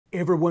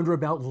Ever wonder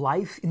about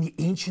life in the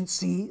ancient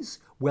seas?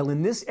 Well,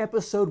 in this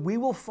episode, we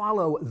will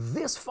follow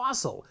this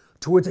fossil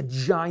towards a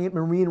giant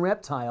marine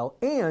reptile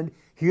and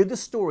hear the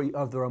story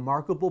of the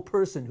remarkable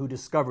person who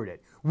discovered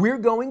it. We're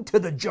going to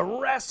the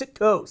Jurassic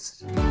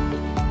Coast.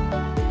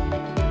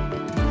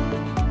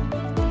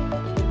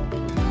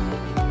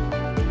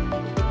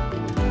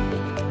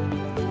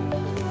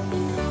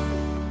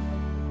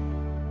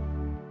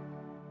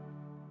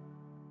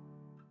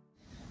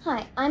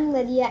 Hi, I'm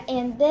Lydia,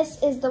 and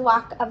this is the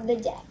Rock of the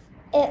Day.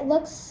 It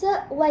looks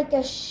like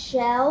a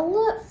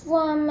shell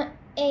from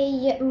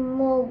a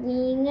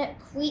marine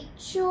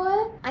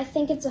creature. I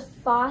think it's a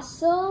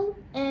fossil,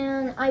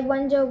 and I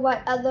wonder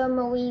what other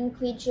marine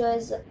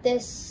creatures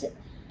this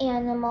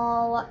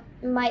animal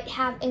might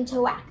have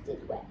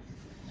interacted with.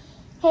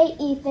 Hey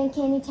Ethan,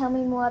 can you tell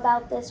me more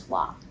about this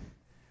rock?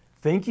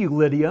 Thank you,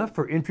 Lydia,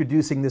 for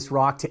introducing this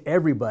rock to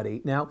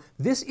everybody. Now,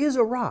 this is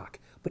a rock,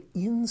 but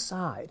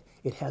inside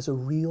it has a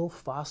real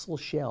fossil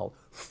shell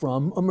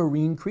from a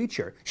marine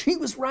creature. She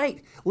was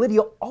right.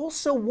 Lydia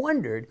also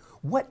wondered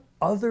what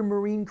other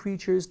marine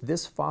creatures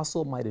this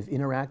fossil might have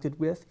interacted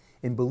with,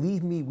 and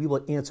believe me, we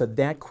will answer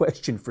that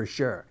question for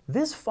sure.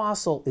 This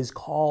fossil is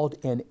called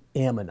an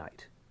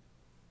ammonite.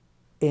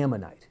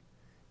 Ammonite.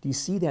 Do you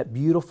see that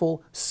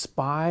beautiful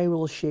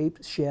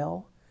spiral-shaped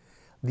shell?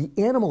 The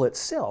animal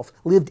itself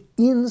lived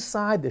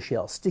inside the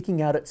shell,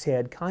 sticking out its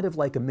head, kind of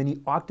like a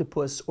mini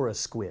octopus or a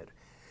squid.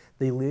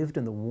 They lived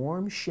in the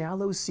warm,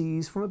 shallow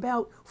seas from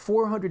about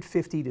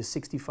 450 to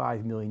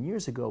 65 million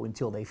years ago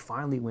until they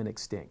finally went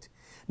extinct.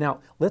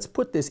 Now, let's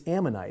put this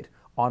ammonite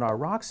on our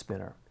rock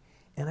spinner,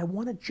 and I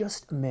want to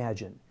just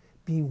imagine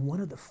being one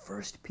of the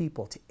first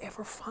people to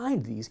ever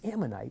find these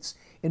ammonites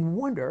and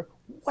wonder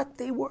what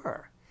they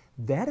were.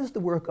 That is the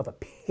work of a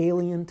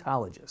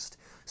paleontologist,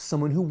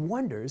 someone who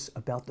wonders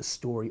about the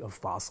story of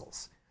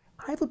fossils.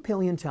 I have a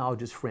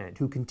paleontologist friend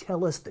who can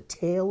tell us the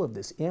tale of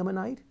this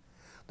ammonite,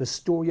 the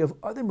story of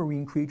other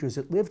marine creatures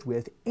it lived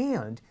with,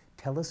 and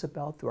tell us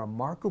about the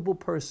remarkable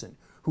person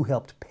who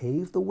helped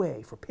pave the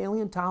way for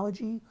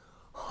paleontology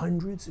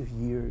hundreds of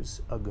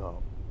years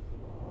ago.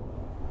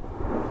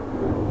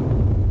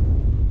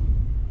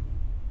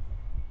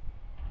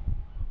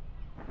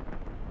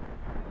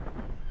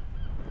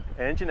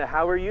 Angela,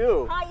 how are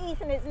you? Hi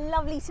Ethan, it's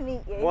lovely to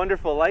meet you.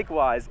 Wonderful,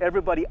 likewise.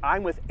 Everybody,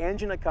 I'm with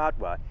Anjana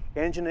Katwa.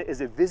 Anjana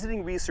is a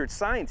visiting research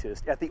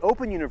scientist at the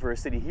Open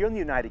University here in the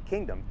United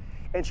Kingdom,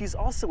 and she's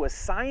also a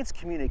science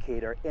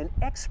communicator and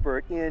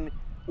expert in,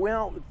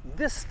 well,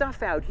 this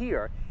stuff out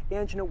here.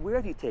 Anjana, where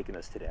have you taken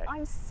us today?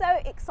 I'm so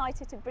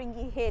excited to bring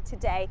you here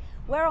today.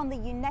 We're on the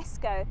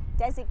UNESCO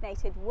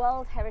designated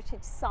World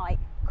Heritage Site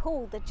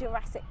called the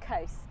Jurassic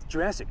Coast.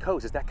 Jurassic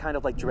Coast, is that kind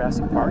of like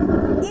Jurassic Park?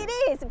 It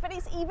is, but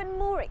it's even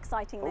more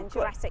exciting than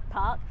Jurassic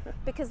Park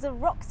because the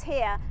rocks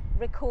here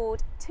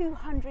record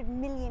 200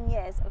 million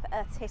years of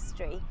Earth's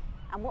history.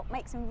 And what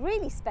makes them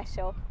really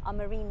special are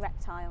marine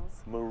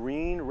reptiles.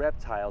 Marine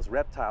reptiles,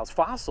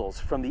 fossils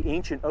from the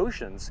ancient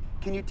oceans.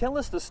 Can you tell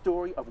us the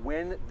story of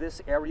when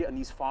this area and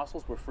these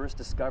fossils were first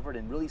discovered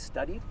and really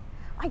studied?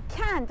 I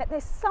can, but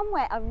there's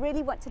somewhere I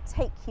really want to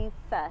take you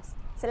first.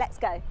 So let's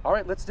go. All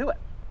right, let's do it.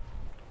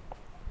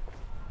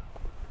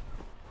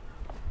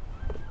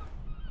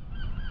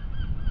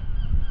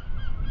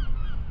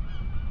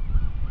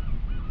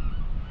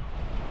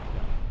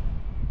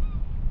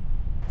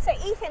 So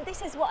Ethan,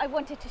 this is what I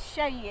wanted to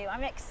show you.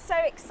 I'm so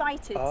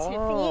excited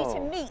for you to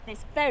meet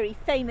this very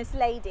famous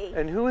lady.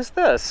 And who is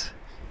this?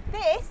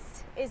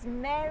 This is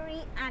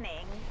Mary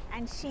Anning,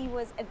 and she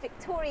was a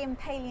Victorian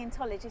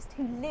paleontologist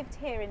who lived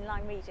here in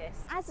Lyme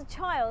Regis. As a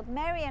child,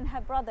 Mary and her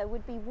brother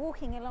would be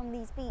walking along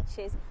these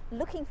beaches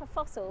looking for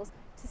fossils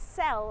to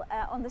sell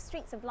on the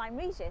streets of Lyme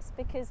Regis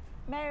because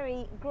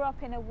Mary grew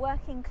up in a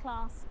working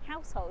class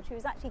household. She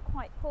was actually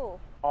quite poor.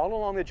 All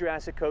along the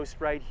Jurassic Coast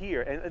right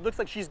here, and it looks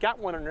like she's got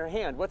one in her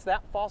hand. What's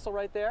that fossil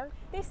right there?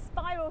 This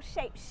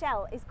spiral-shaped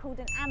shell is called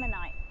an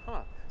ammonite.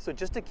 Huh. So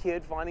just a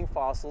kid finding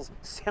fossils,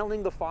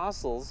 selling the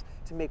fossils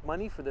to make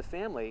money for the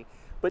family.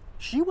 But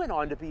she went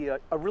on to be a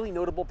really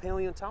notable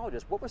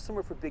paleontologist. What were some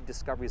of her big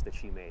discoveries that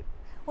she made?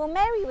 Well,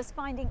 Mary was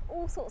finding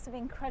all sorts of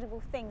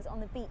incredible things on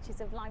the beaches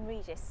of Lyme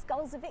Regis,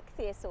 skulls of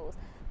ichthyosaurs,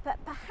 but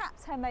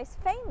perhaps her most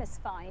famous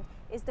find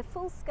is the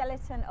full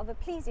skeleton of a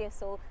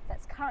plesiosaur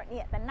that's currently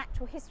at the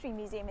Natural History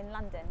Museum in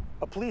London.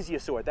 A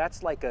plesiosaur,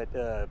 that's like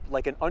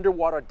like an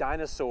underwater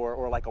dinosaur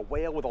or like a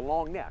whale with a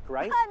long neck,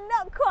 right?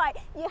 Not quite.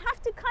 You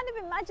have to kind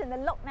of imagine the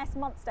Loch Ness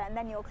Monster and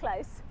then you're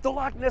close. The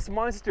Loch Ness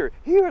Monster,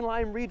 here in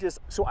Lyme Regis.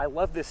 So I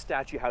love this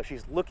statue, how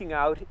she's looking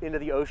out into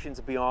the oceans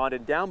beyond,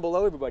 and down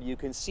below everybody you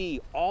can see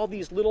all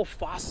these little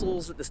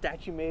fossils that the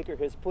statue maker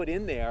has put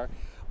in there.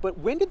 But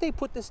when did they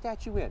put this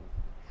statue in?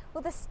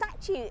 Well, the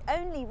statue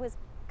only was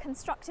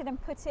constructed and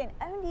put in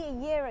only a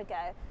year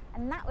ago,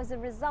 and that was a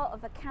result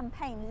of a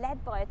campaign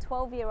led by a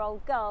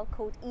 12-year-old girl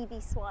called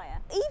Evie Swire.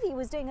 Evie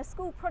was doing a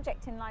school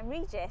project in Lyme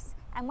Regis,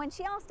 and when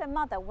she asked her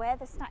mother where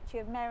the statue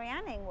of Mary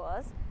Anning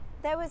was,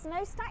 there was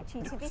no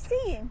statue to be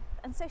seen.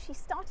 And so she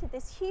started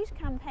this huge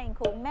campaign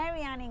called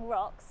Mary Anning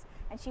Rocks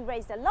and she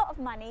raised a lot of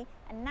money,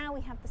 and now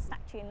we have the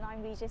statue in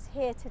Lyme Regis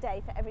here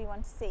today for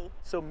everyone to see.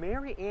 So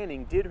Mary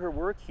Anning did her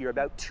work here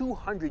about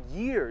 200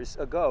 years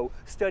ago,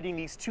 studying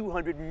these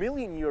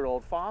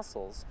 200-million-year-old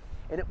fossils.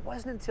 And it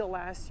wasn't until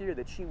last year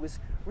that she was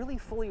really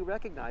fully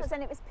recognized.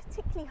 And it was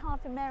particularly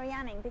hard for Mary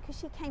Anning because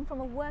she came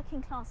from a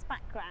working class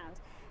background.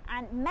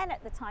 And men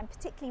at the time,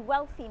 particularly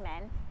wealthy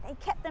men, they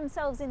kept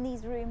themselves in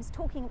these rooms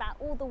talking about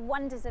all the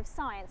wonders of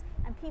science,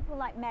 and people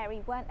like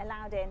Mary weren't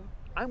allowed in.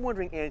 I'm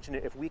wondering, Angela,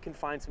 if we can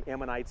find some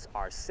ammonites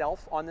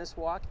ourselves on this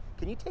walk.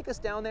 Can you take us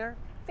down there?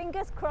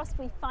 Fingers crossed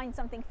we find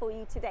something for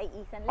you today,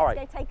 Ethan. All Let's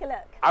right. go take a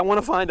look. I want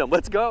to find them.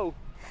 Let's go.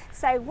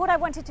 So what I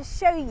wanted to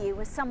show you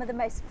was some of the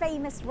most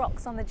famous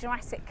rocks on the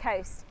Jurassic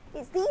Coast.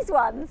 It's these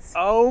ones.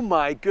 Oh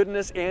my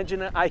goodness,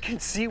 Angela, I can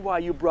see why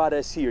you brought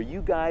us here.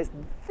 You guys,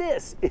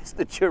 this is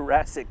the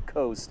Jurassic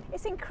Coast.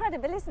 It's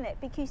incredible, isn't it?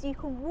 Because you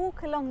can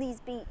walk along these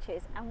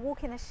beaches and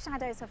walk in the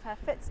shadows of her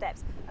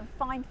footsteps and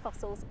find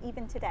fossils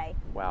even today.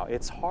 Wow,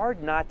 it's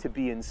hard not to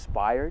be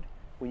inspired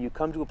when you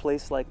come to a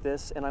place like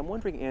this. And I'm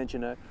wondering,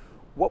 Angela,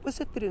 what was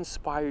it that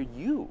inspired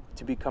you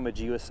to become a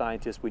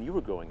geoscientist when you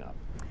were growing up?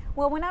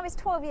 Well, when I was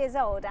 12 years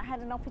old, I had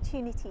an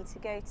opportunity to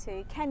go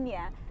to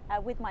Kenya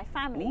with my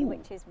family, Ooh.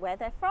 which is where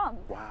they're from.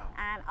 Wow.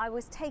 And I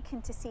was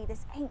taken to see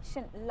this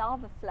ancient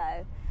lava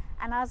flow.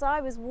 And as I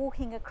was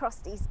walking across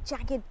these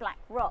jagged black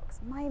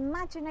rocks, my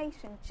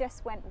imagination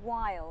just went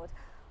wild.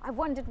 I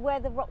wondered where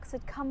the rocks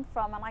had come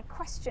from, and I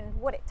questioned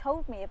what it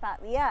told me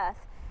about the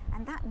Earth.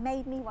 And that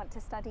made me want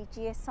to study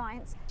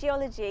geoscience.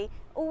 Geology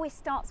always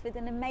starts with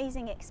an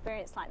amazing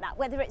experience like that,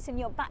 whether it's in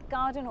your back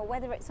garden or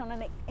whether it's on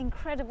an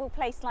incredible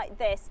place like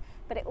this,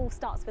 but it all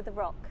starts with a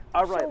rock.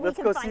 All right, Sure, let's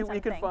go see what we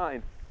can something.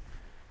 find.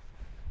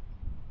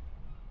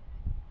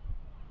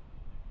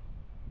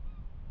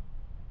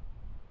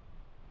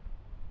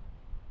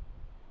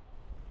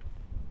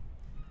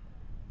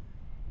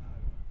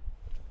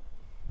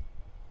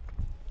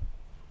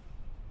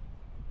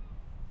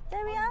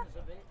 There we are.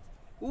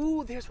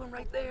 Ooh, there's one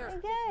right there.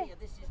 There you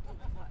go.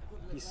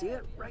 You see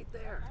it? Right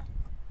there.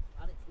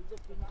 Let's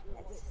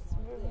just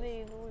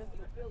remove all of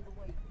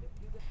them.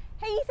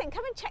 Hey Ethan,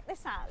 come and check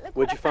this out. Look What'd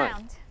what you I find?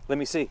 found. Let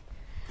me see.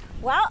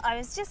 Well, I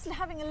was just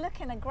having a look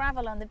in the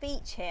gravel on the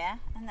beach here,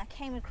 and I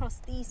came across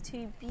these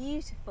two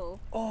beautiful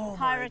Oh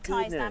my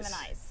pyritized goodness.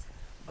 ammonites.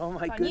 Oh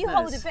my And goodness. you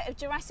hold a bit of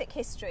Jurassic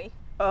history.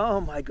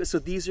 Oh my goodness. So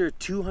these are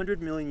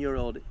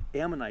 200-million-year-old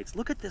ammonites.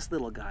 Look at this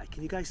little guy.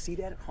 Can you guys see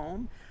that at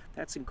home?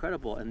 That's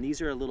incredible. And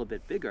these are a little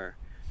bit bigger.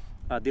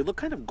 They look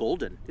kind of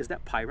golden. Is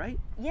that pyrite?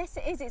 Yes,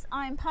 it is. It's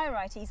iron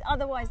pyrites,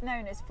 otherwise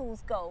known as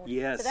fool's gold.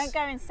 Yes. So don't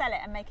go and sell it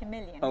and make a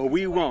million. Oh,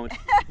 we won't.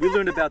 We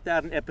learned about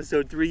that in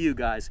episode 3, you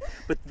guys.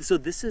 But so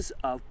this is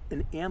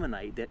an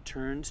ammonite that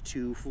turned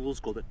to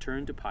fool's gold, that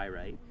turned to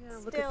pyrite. Yeah,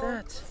 look at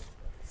that.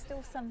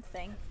 Still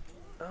something.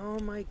 Oh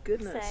my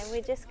goodness. So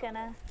we're just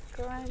gonna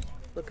grab.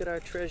 Look at our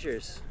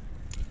treasures.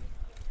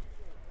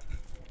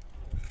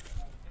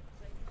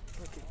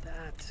 Look at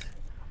that.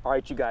 All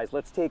right, you guys,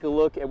 let's take a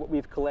look at what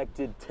we've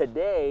collected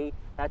today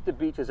at the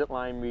beaches at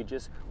Lyme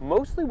Regis.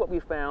 Mostly what we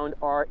found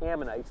are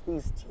ammonites,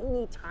 these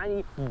teeny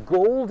tiny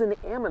golden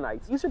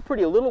ammonites. These are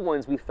pretty little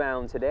ones we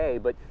found today,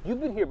 but you've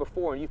been here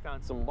before and you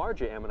found some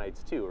larger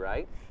ammonites too,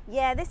 right?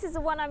 Yeah, this is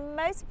the one I'm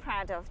most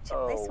proud of. Check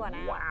this one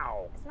out.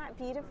 Wow. Isn't that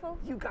beautiful?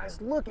 You guys,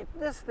 look at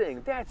this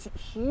thing. That's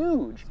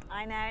huge.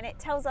 I know, and it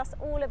tells us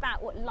all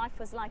about what life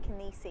was like in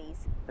these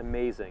seas.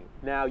 Amazing.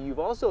 Now, you've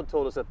also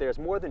told us that there's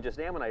more than just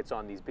ammonites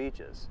on these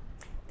beaches.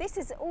 This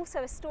is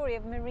also a story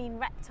of marine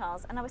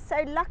reptiles, and I was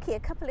so lucky a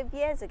couple of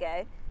years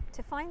ago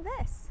to find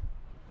this.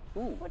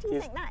 Ooh, What do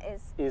you think that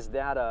is? Is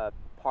that a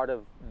part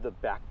of the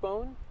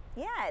backbone?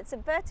 Yeah, it's a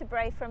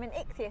vertebrae from an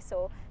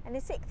ichthyosaur, and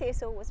this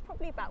ichthyosaur was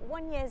probably about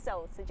 1 year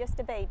old, so just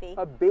a baby.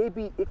 A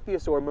baby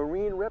ichthyosaur,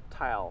 marine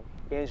reptile.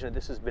 Angela,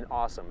 this has been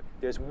awesome.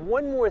 There's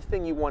one more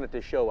thing you wanted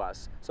to show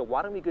us, so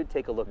why don't we go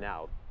take a look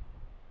now?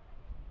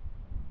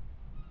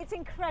 It's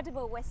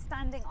incredible. We're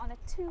standing on a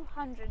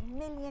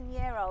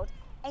 200-million-year-old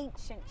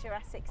ancient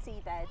Jurassic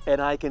seabed. And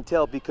I can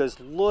tell because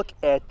look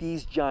at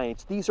these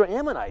giants. These are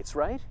ammonites,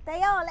 right?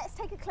 They are. Let's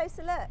take a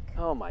closer look.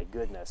 Oh my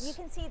goodness. You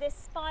can see this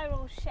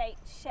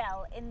spiral-shaped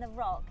shell in the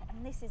rock,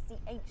 and this is the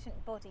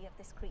ancient body of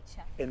this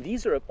creature. And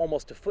these are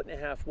almost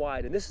 1.5 feet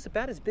wide, and this is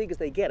about as big as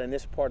they get in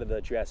this part of the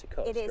Jurassic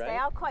Coast, It is. right? They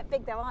are quite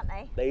big though, aren't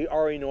they? They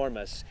are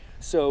enormous.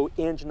 So,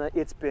 Angela,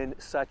 it's been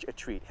such a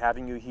treat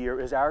having you here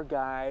as our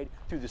guide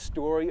through the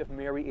story of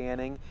Mary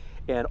Anning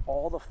and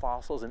all the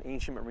fossils and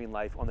ancient marine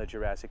life on the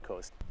Jurassic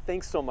Coast.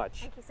 Thanks so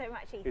much. Thank you so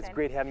much, Ethan. It's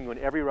great having you on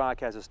Every Rock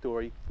Has a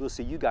Story. We'll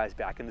see you guys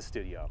back in the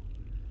studio.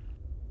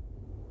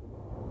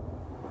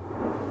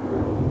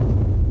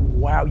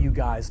 Wow, you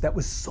guys, that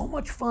was so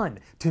much fun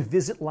to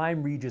visit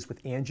Lyme Regis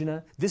with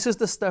Angela. This is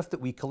the stuff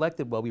that we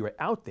collected while we were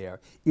out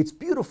there. It's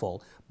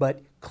beautiful,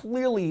 but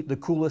clearly the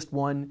coolest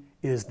one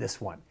is this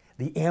one,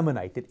 the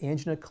ammonite that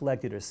Angela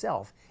collected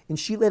herself, and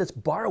she let us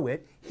borrow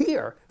it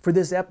here for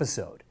this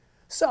episode.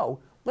 So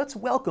let's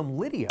welcome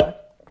Lydia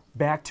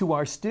back to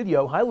our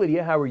studio. Hi,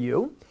 Lydia, how are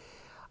you?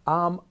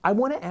 I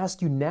want to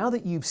ask you, now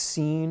that you've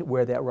seen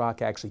where that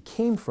rock actually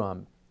came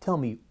from, Tell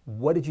me,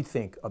 what did you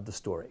think of the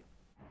story?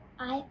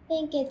 I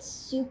think it's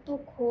super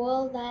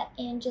cool that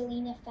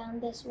Angelina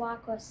found this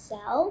rock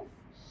herself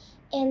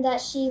and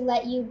that she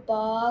let you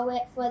borrow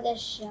it for the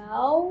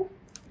show.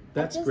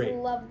 That's I great. just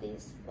love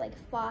these like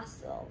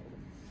fossils.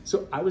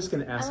 So I was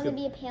going to I ask want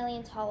to be a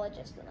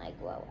paleontologist when I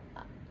grow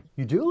up.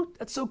 You do?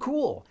 That's so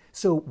cool.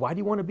 So why do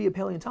you want to be a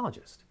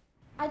paleontologist?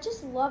 I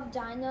just love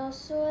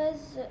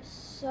dinosaurs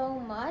so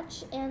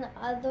much and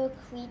other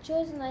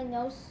creatures, and I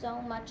know so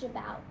much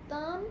about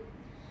them.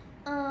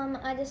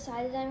 I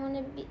decided I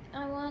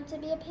wanted to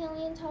be a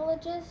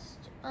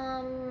paleontologist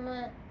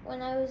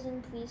when I was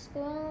in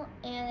preschool,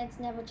 and it's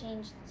never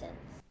changed since.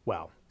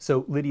 Wow.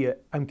 So Lydia,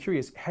 I'm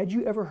curious, had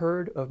you ever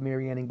heard of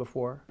Mary Anning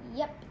before?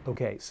 Yep.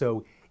 Okay,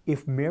 so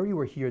if Mary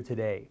were here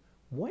today,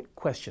 what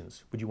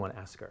questions would you want to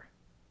ask her?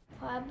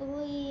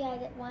 Probably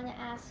I'd want to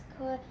ask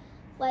her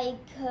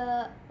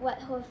what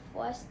her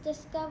first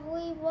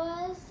discovery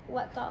was,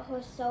 what got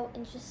her so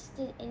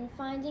interested in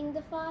finding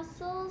the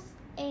fossils,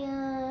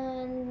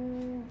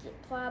 and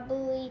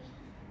probably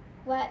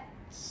what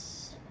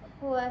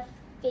her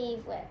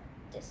favorite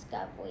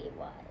discovery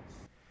was.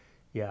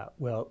 Yeah,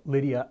 well,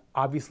 Lydia,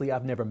 obviously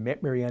I've never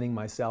met Mary Anning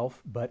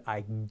myself, but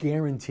I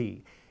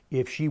guarantee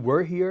if she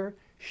were here,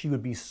 she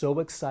would be so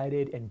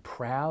excited and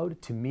proud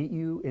to meet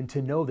you and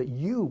to know that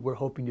you were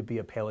hoping to be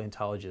a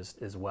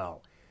paleontologist as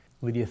well.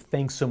 Lydia,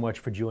 thanks so much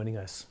for joining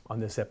us on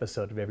this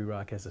episode of Every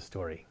Rock Has a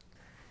Story.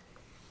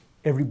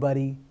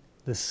 Everybody,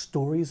 the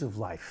stories of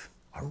life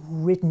are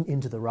written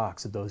into the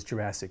rocks of those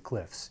Jurassic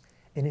cliffs,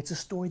 and it's a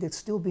story that's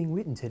still being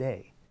written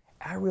today.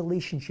 Our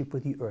relationship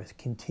with the Earth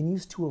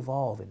continues to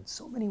evolve in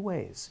so many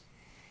ways.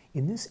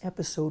 In this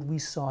episode, we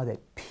saw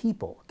that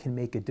people can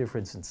make a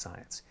difference in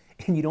science,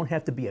 and you don't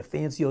have to be a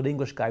fancy old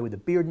English guy with a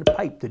beard and a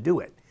pipe to do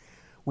it.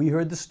 We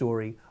heard the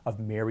story of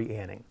Mary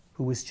Anning,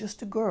 who was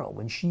just a girl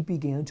when she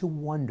began to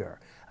wonder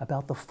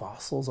about the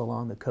fossils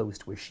along the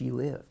coast where she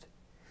lived.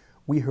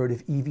 We heard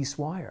of Evie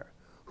Swire,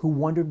 who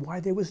wondered why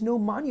there was no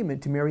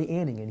monument to Mary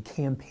Anning and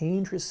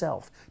campaigned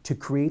herself to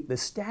create the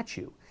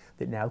statue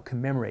that now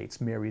commemorates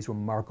Mary's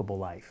remarkable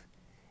life.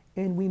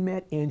 And we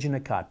met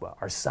Anjana Katwa,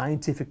 our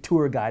scientific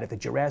tour guide at the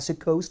Jurassic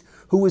Coast,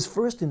 who was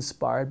first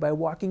inspired by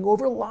walking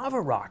over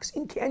lava rocks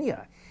in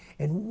Kenya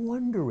and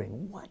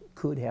wondering what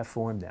could have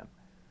formed them.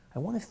 I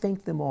want to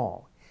thank them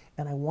all.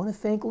 And I want to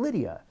thank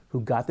Lydia,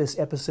 who got this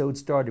episode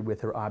started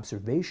with her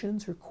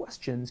observations, her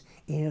questions,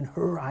 and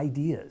her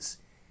ideas.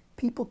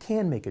 People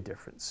can make a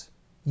difference.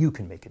 You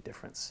can make a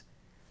difference.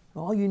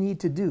 All you need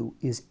to do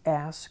is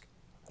ask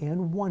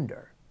and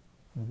wonder,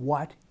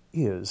 what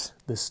is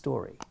the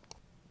story?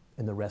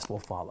 And the rest will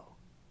follow.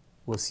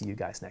 We'll see you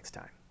guys next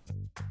time.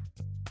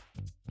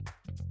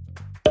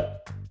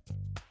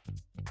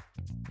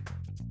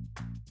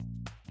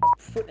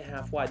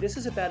 1.5 feet wide. This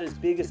is about as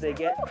big as they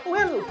get. Oh,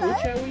 hello,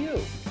 Pooch. How are you?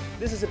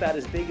 This is about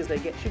as big as they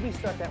get. Should we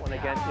start that one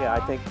again? Yeah, I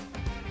think.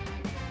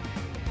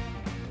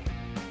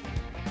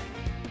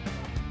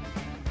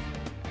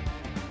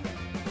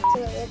 So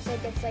it looks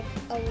like it's like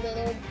a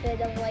little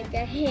bit of like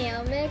a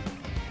hammock.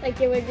 Like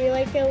it would be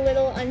like a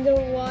little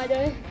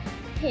underwater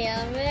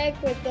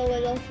hammock with the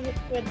little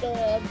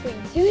creature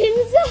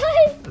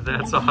inside.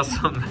 That's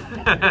awesome.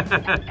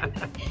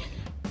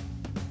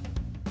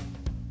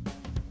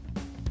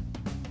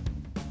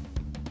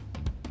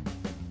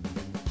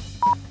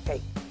 Hey,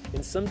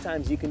 and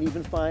sometimes you can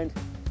even find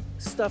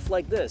stuff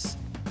like this.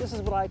 This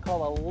is what I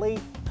call a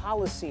late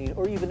Holocene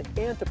or even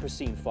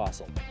Anthropocene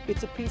fossil.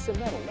 It's a piece of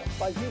metal left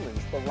by humans,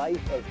 the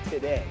life of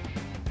today.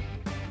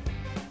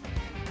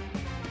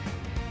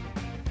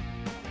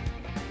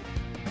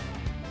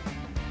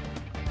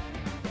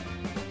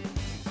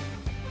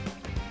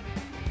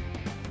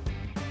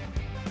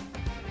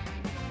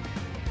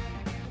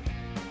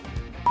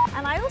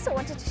 And I also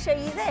wanted to show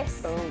you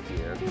this. Oh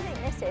dear. What do you think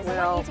this is? Well,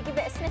 I want you to give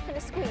it a sniff and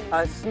a squeeze.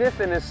 A sniff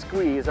and a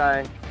squeeze.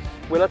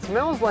 Well, it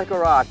smells like a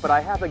rock, but I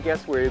have a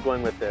guess where you're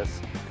going with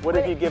this. What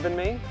have you given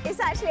me? It's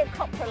actually a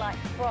coprolite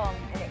from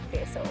an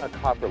ichthyosaur. A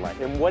coprolite.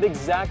 And what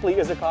exactly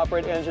is a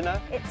coprolite, Anjana?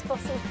 It's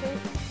fossil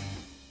proof.